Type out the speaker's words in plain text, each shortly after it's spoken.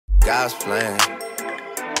God's plan.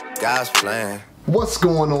 God's plan. What's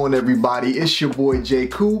going on, everybody? It's your boy J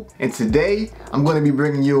Coop, and today I'm going to be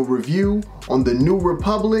bringing you a review on the New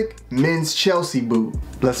Republic men's Chelsea boot.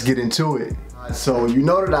 Let's get into it. So you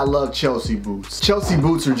know that I love Chelsea boots. Chelsea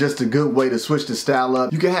boots are just a good way to switch the style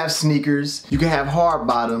up. You can have sneakers, you can have hard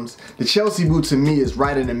bottoms. The Chelsea boot to me is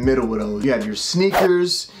right in the middle of those. You have your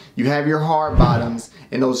sneakers, you have your hard bottoms,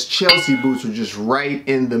 and those Chelsea boots are just right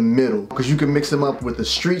in the middle because you can mix them up with the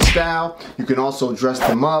street style. You can also dress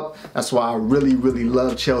them up. That's why I really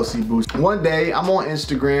love Chelsea boots. One day I'm on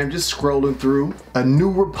Instagram just scrolling through, a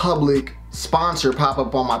New Republic sponsor pop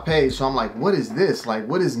up on my page. So I'm like, what is this? Like,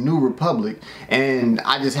 what is New Republic? And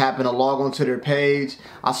I just happened to log onto their page.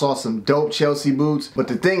 I saw some dope Chelsea boots, but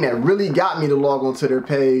the thing that really got me to log onto their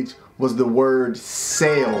page was the word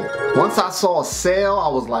sale. Once I saw sale, I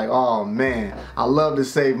was like, oh man, I love to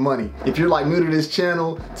save money. If you're like new to this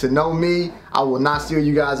channel, to know me, I will not steer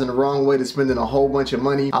you guys in the wrong way to spending a whole bunch of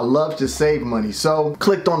money. I love to save money. So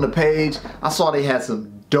clicked on the page, I saw they had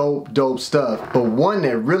some dope stuff. But one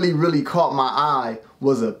that really caught my eye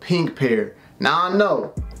was a pink pair. Now I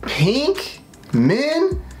know, pink?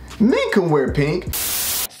 Men can wear pink.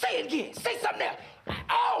 Say it again, say something else.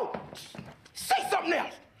 Oh, say something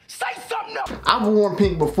else. Say something else. I've worn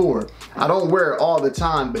pink before. I don't wear it all the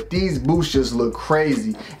time, but these boots just look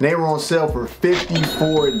crazy. And they were on sale for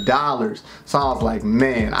 $54. So I was like,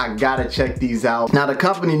 man, I gotta check these out. Now the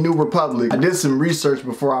company New Republic, I did some research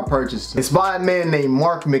before I purchased it. It's by a man named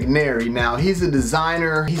Mark McNairy. Now he's a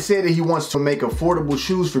designer. He said that he wants to make affordable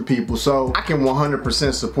shoes for people, so I can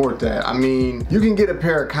 100% support that. I mean, you can get a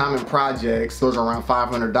pair of Common Projects, those are around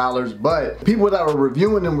 $500, but people that were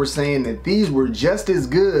reviewing them were saying that these were just as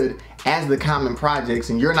good as the Common Projects,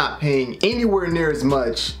 and you're not paying anywhere near as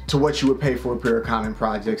much to what you would pay for a pair of Common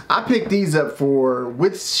Projects. I picked these up for,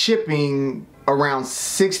 with shipping, around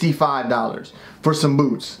 $65 for some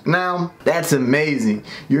boots. Now, that's amazing.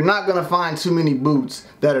 You're not gonna find too many boots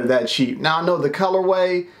that are that cheap. Now, I know the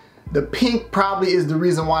colorway, the pink probably is the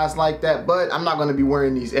reason why it's like that, but I'm not gonna be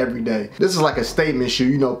wearing these every day. This is like a statement shoe,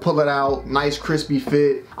 you know, pull it out, nice crispy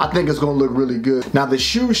fit. I think it's gonna look really good. Now the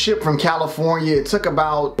shoes shipped from California. It took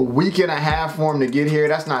about a week and a half for them to get here.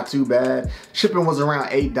 That's not too bad. Shipping was around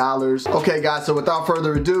 $8. Okay guys, so without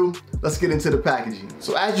further ado, let's get into the packaging.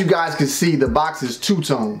 So as you guys can see, the box is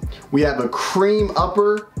two-tone. We have a cream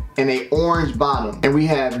upper and a orange bottom. And we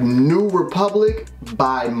have New Republic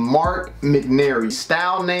by Mark McNairy.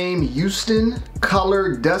 Style name Houston,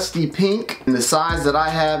 color dusty pink, and the size that I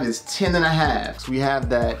have is 10.5. So we have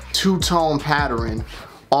that two-tone pattern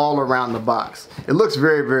all around the box. It looks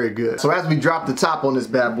very good. So as we drop the top on this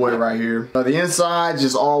bad boy right here, the inside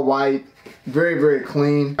just all white. Very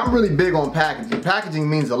clean. I'm really big on packaging. Packaging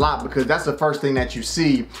means a lot because that's the first thing that you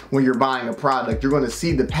see when you're buying a product. You're going to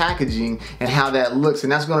see the packaging and how that looks,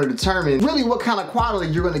 and that's going to determine really what kind of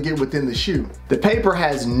quality you're going to get within the shoe. The paper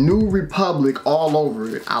has New Republic all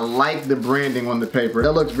over it. I like the branding on the paper.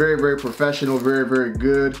 That looks very professional, very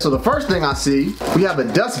good. So the first thing I see, we have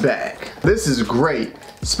a dust bag. This is great,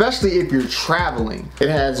 especially if you're traveling. It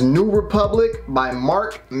has New Republic by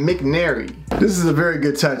Mark McNairy. This is a very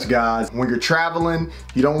good touch, guys. When you're traveling,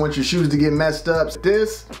 you don't want your shoes to get messed up.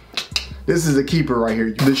 This is a keeper right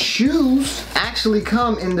here. The shoes actually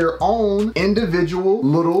come in their own individual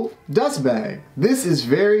little dust bag. This is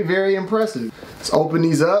very impressive. Let's open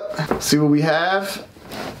these up, see what we have.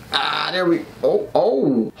 There we,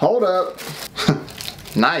 oh, hold up.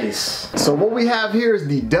 Nice. So what we have here is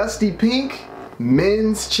the dusty pink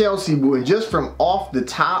men's Chelsea boot, and just from off the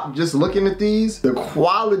top, just looking at these, the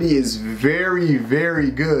quality is very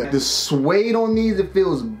good. The suede on these, it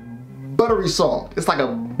feels buttery soft. It's like a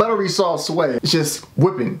buttery soft suede. It's just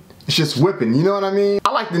whipping. It's just whipping, you know what I mean? I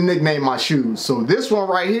like to nickname my shoes. So this one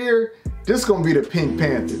right here, this is gonna be the Pink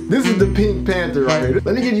Panther. This is the Pink Panther right here.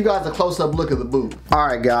 Let me give you guys a close-up look of the boot. All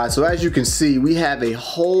right, guys, so as you can see, we have a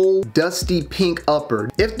whole dusty pink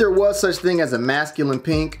upper. If there was such thing as a masculine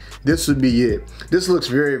pink, this would be it. This looks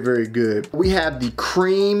very good. We have the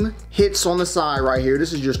cream hits on the side right here.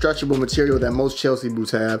 This is your stretchable material that most Chelsea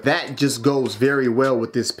boots have. That just goes very well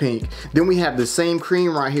with this pink. Then we have the same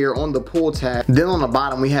cream right here on the pull tab. Then on the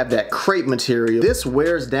bottom, we have that crepe material. This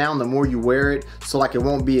wears down the more you wear it, so like it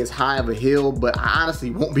won't be as high of a heel, but I honestly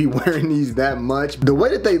won't be wearing these that much. The way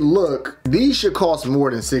that they look, these should cost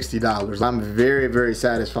more than $60. I'm very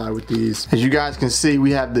satisfied with these. As you guys can see,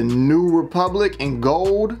 we have the New Republic in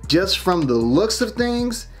gold. Just from the looks of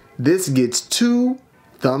things, this gets 2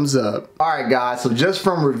 thumbs up. Alright guys, so just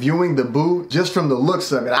from reviewing the boot, just from the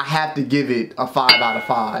looks of it, I have to give it a 5 out of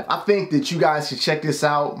 5. I think that you guys should check this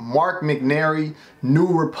out. Mark McNairy, New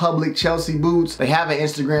Republic Chelsea boots. They have an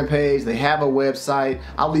Instagram page, they have a website.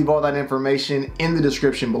 I'll leave all that information in the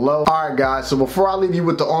description below. Alright guys, so before I leave you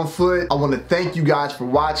with the on foot, I want to thank you guys for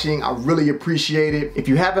watching. I really appreciate it. If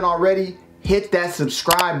you haven't already, hit that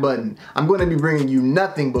subscribe button. I'm going to be bringing you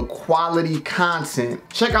nothing but quality content.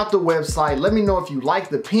 Check out the website. Let me know if you like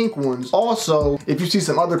the pink ones. Also, if you see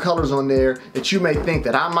some other colors on there that you may think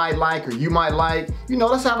that I might like or you might like, you know,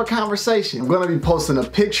 let's have a conversation. I'm going to be posting a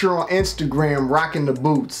picture on Instagram rocking the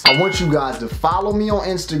boots. I want you guys to follow me on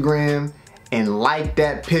Instagram and like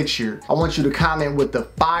that picture. I want you to comment with the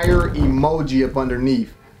fire emoji up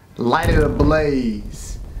underneath. Light it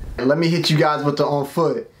ablaze. And let me hit you guys with the on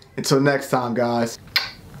foot. Until next time, guys.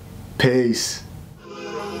 Peace.